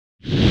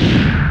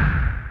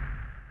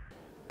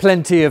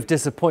Plenty of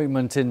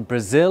disappointment in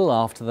Brazil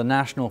after the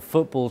national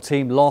football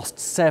team lost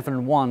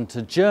 7-1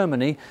 to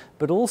Germany,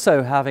 but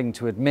also having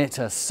to admit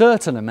a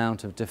certain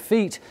amount of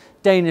defeat.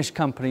 Danish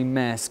company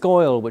Maersk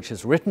Oil, which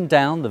has written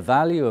down the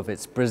value of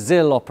its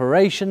Brazil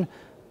operation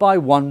by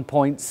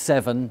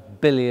 $1.7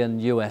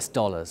 billion.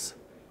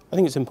 I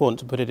think it's important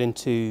to put it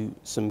into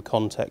some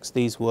context.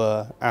 These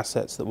were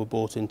assets that were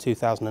bought in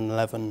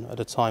 2011 at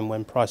a time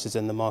when prices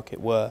in the market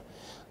were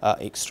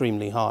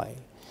extremely high.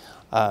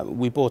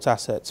 We bought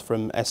assets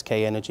from SK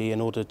Energy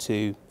in order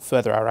to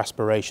further our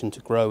aspiration to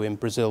grow in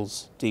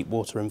Brazil's deep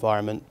water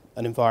environment,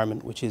 an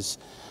environment which is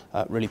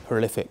really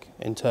prolific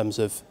in terms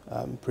of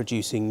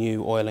producing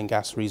new oil and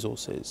gas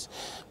resources.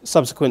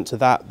 Subsequent to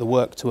that, the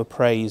work to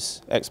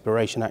appraise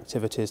exploration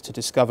activities to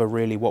discover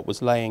really what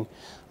was laying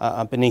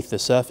beneath the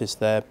surface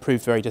there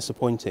proved very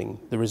disappointing.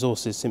 The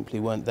resources simply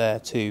weren't there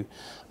to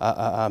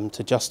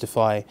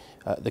justify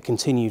the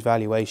continued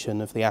valuation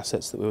of the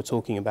assets that we were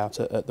talking about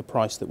at the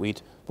price that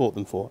we'd bought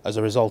them for. As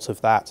a result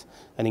of that,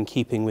 and in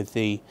keeping with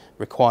the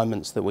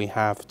requirements that we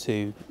have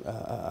to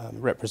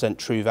represent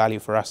true value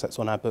for assets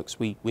on our books,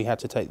 we had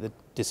to take the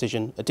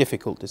decision, a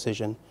difficult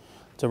decision,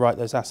 to write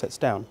those assets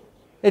down.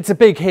 It's a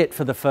big hit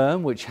for the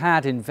firm, which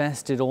had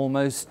invested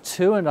almost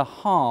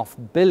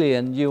 $2.5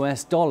 billion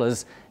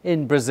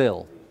in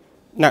Brazil.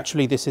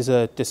 Naturally, this is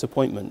a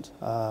disappointment.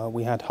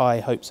 We had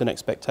high hopes and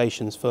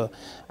expectations for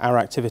our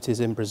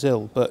activities in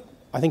Brazil, but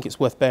I think it's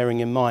worth bearing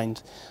in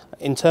mind,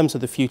 in terms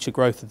of the future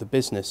growth of the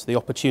business, the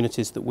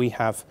opportunities that we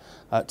have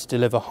to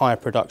deliver higher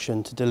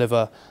production, to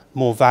deliver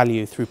more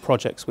value through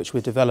projects which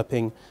we're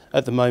developing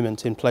at the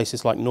moment in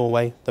places like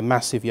Norway, the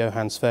massive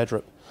Johan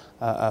Sverdrup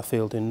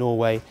field in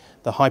Norway,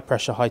 the high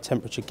pressure, high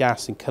temperature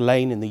gas in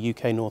Culzean in the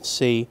UK North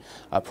Sea,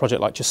 a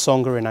project like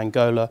Chissonga in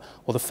Angola,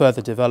 or the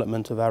further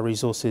development of our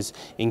resources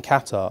in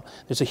Qatar.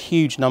 There's a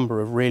huge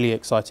number of really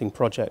exciting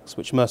projects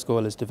which Maersk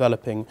Oil is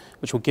developing,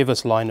 which will give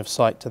us line of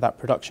sight to that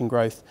production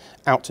growth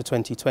out to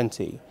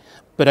 2020.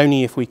 But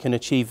only if we can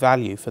achieve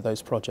value for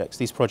those projects.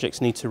 These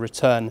projects need to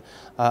return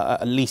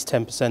at least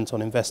 10%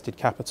 on invested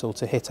capital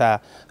to hit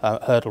our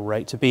hurdle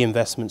rate, to be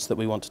investments that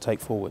we want to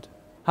take forward.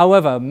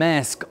 However,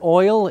 Maersk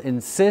Oil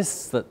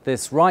insists that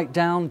this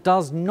write-down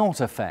does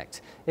not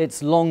affect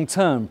its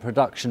long-term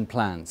production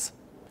plans.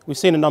 We've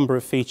seen a number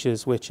of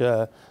features which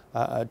are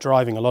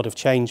driving a lot of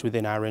change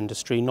within our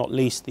industry, not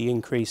least the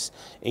increase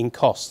in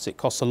costs. It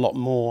costs a lot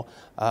more,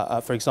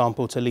 for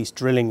example, to lease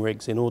drilling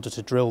rigs in order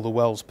to drill the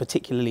wells,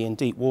 particularly in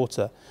deep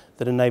water,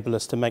 that enable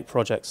us to make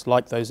projects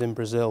like those in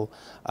Brazil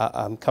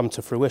come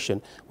to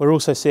fruition. We're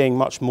also seeing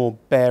much more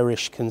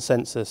bearish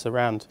consensus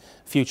around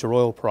future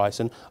oil price,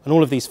 and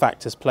all of these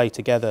factors play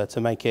together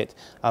to make it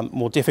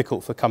more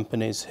difficult for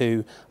companies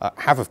who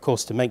have, of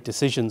course, to make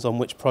decisions on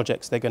which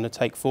projects they're going to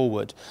take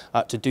forward,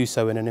 to do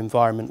so in an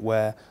environment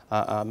where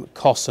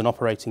costs and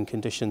operating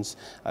conditions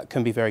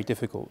can be very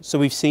difficult. So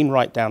we've seen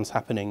write-downs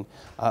happening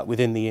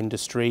within the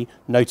industry.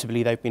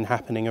 Notably, they've been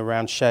happening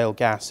around shale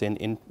gas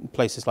in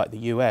places like the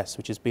US,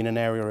 which has been an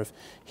area of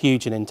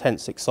huge and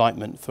intense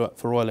excitement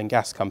for oil and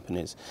gas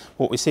companies.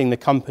 What we're seeing the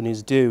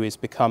companies do is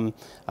become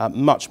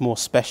much more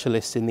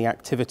specialists in the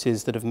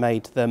activities that have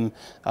made them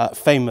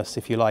famous,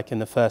 if you like, in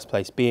the first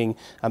place, being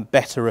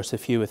better at a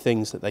fewer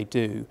things that they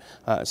do,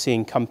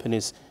 seeing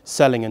companies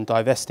selling and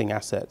divesting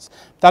assets.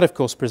 That, of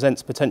course,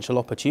 presents potential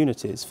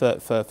opportunities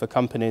for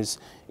companies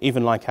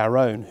even like our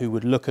own, who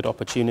would look at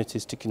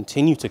opportunities to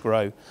continue to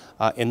grow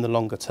in the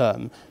longer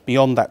term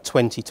beyond that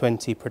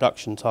 2020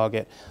 production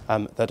target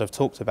that I've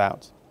talked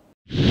about.